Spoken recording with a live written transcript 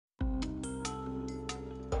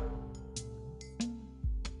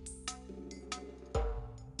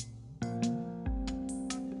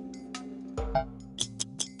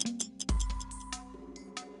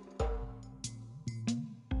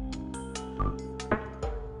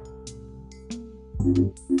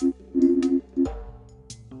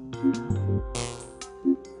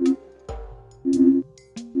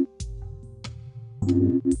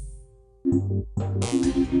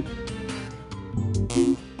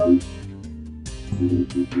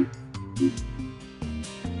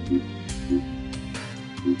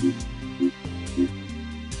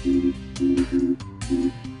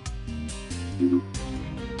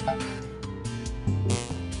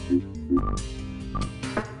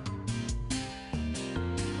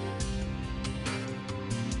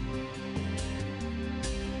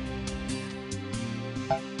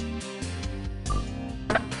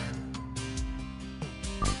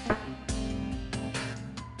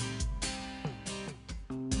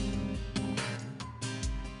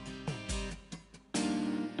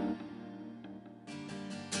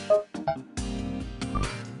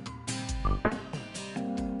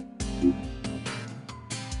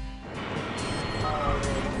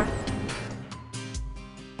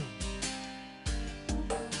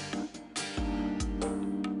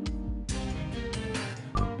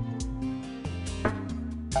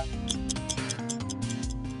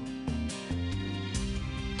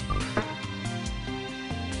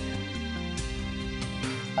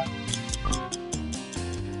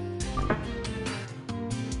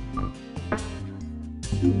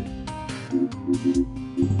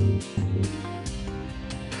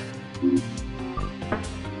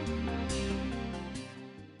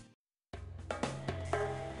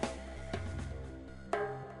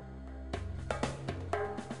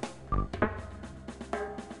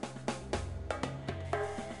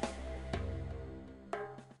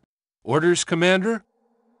Orders, Commander?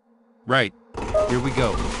 Right. Here we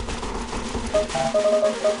go.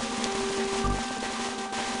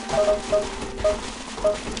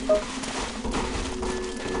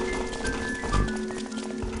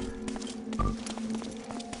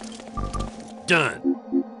 Done.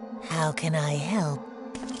 How can I help?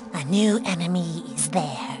 A new enemy is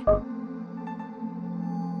there.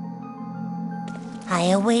 I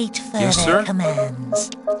await further Yes, sir?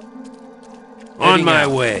 commands. On my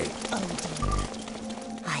way. Oh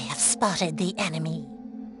dear. I have spotted the enemy.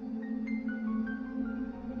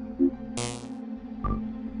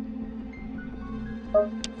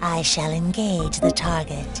 I shall engage the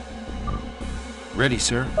target. Ready,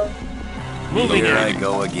 sir. Moving Here I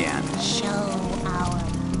go again. Show our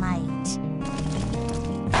might.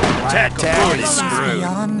 Attack is screwed.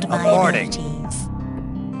 Beyond my Aborting. abilities.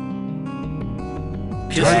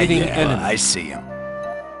 Targeting Yeah, enemy. I see him.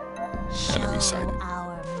 Show sighted.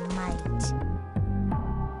 our might.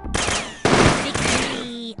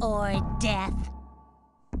 Victory or death.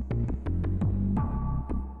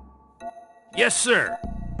 Yes, sir.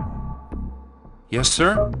 Yes,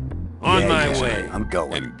 sir. On Yeah, my yeah, way. I'm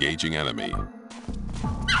going. Engaging enemy.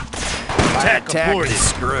 Attack aborted. is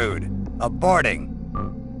screwed. Aborting.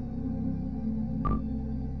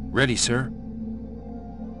 Ready, sir.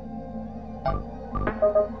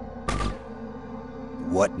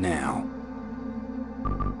 What now?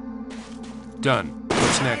 Done.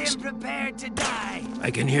 What's next? I am prepared to die.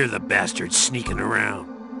 I can hear the bastards sneaking around.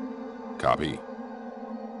 Copy.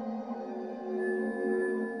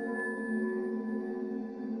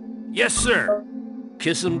 Yes, sir.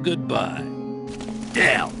 Kiss him goodbye.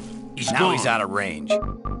 Damn. He's Now gone. he's out of range.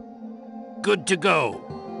 Good to go.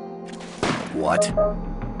 What?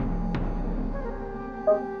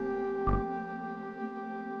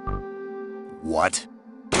 What?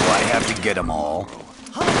 Do I have to get them all?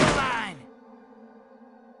 Hold the line!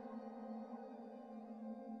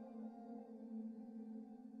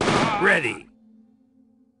 Ready.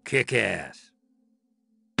 Kick ass.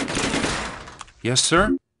 Yes,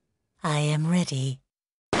 sir. I am ready.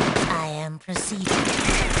 I am proceeding.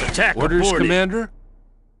 Attack orders, aborted. Commander.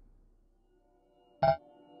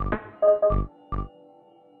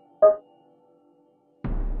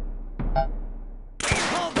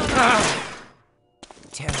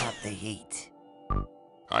 Tear up the heat.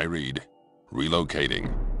 I read.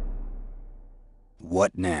 Relocating.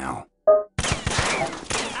 What now?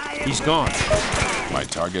 He's gone. My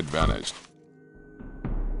target vanished.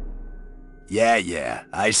 Yeah,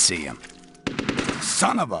 I see him.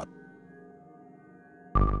 Son of a...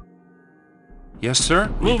 Yes, sir.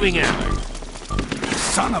 Moving out.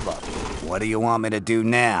 Son of a... What do you want me to do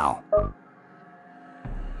now?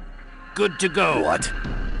 Good to go. What?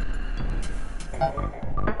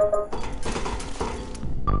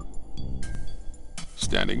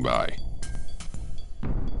 Standing by.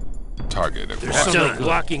 Target There's acquired. someone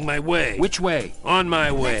blocking my way. Which way? On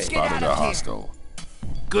my way. Spotted a hostile.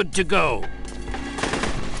 Good to go.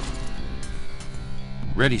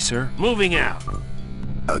 Ready, sir. Moving out.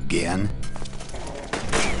 Again?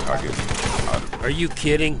 target out of... Are you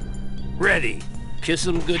kidding? Ready. Kiss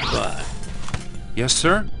 'em goodbye. Yes,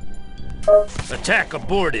 sir. Attack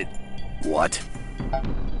aborted. What?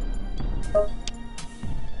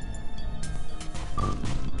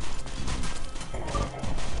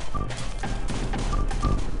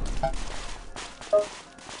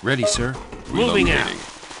 Ready, sir. Moving out.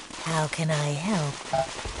 Relocating. How can I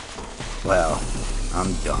help? Well,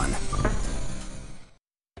 I'm done.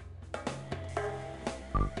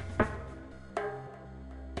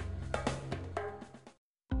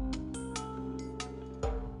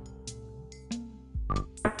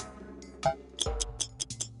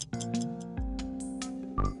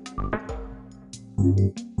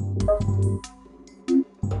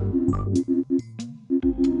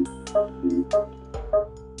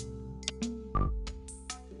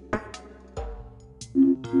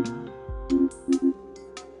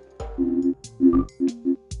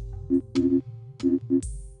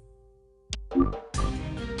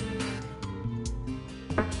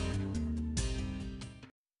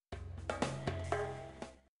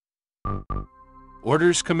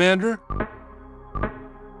 Orders, Commander?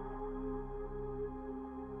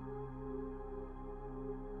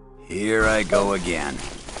 Here I go again.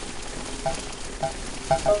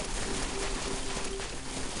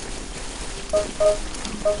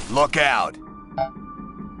 Look out!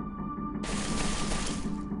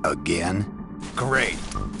 Again? Great.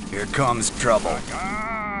 Here comes trouble.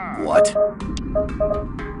 What?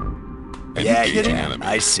 Yeah, Engaging yeah, enemy.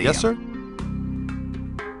 I see Yes,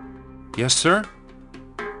 him. sir. Yes, sir.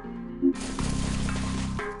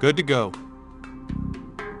 Good to go.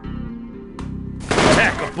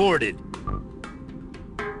 Attack aborted.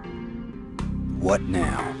 What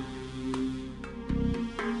now?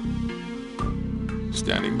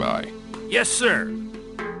 Standing by. Yes, sir.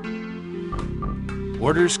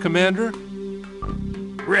 Orders, Commander?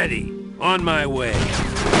 Ready. On my way.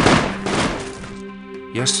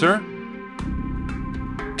 Yes, sir.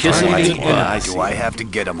 Kiss 'em Why goodbye. do I have to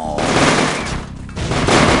get them all?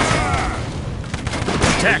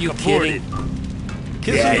 Attack Are you aborted.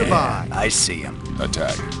 kidding? Yeah, I see him.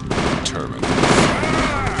 Attack. Determined.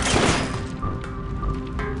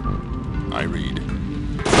 I read.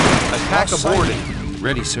 Attack aborted.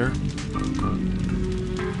 Ready, sir.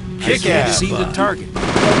 I Kick can't ass. see the target.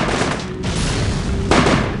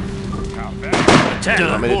 Attack What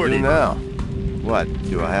am I to do aborted. now? What,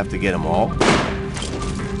 do I have to get them all?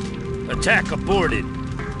 Attack aborted.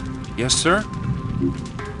 Yes, sir.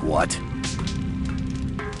 What?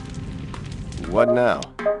 What now?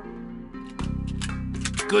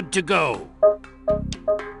 Good to go.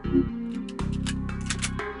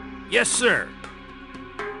 Yes, sir.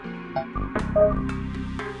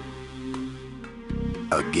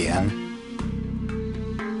 Again?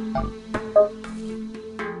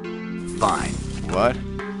 Fine. What?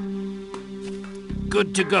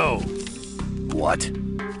 Good to go. What?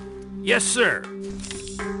 Yes, sir.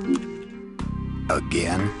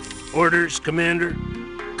 Again? Orders, Commander.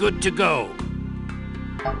 Good to go.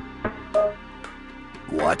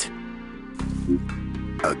 What?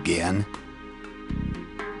 Again?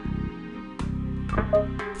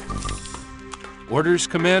 Orders,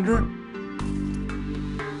 Commander?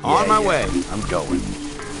 On my way. I'm going.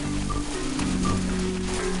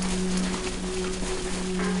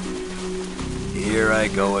 Here I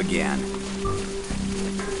go again.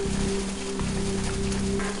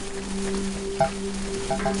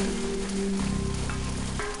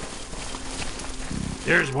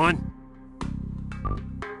 There's one.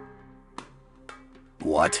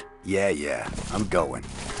 What? Yeah, I'm going.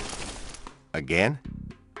 Again?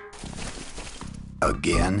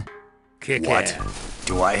 Again? Kick What? ass.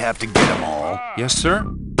 Do I have to get them all? Yes, sir.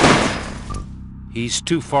 He's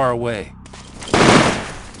too far away.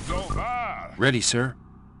 Ready, sir.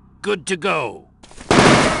 Good to go.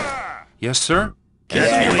 Yes, sir.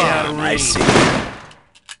 That's way out of I range. see.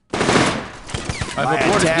 I've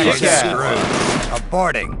aborted the Attack is attack. screwed.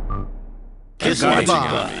 Aborting. Kiss What? me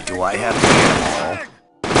goodbye. Do I have to get them all?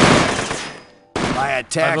 My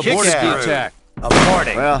attack I've is aborted the screwed. attack.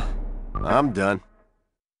 Aborting. Well, I'm done.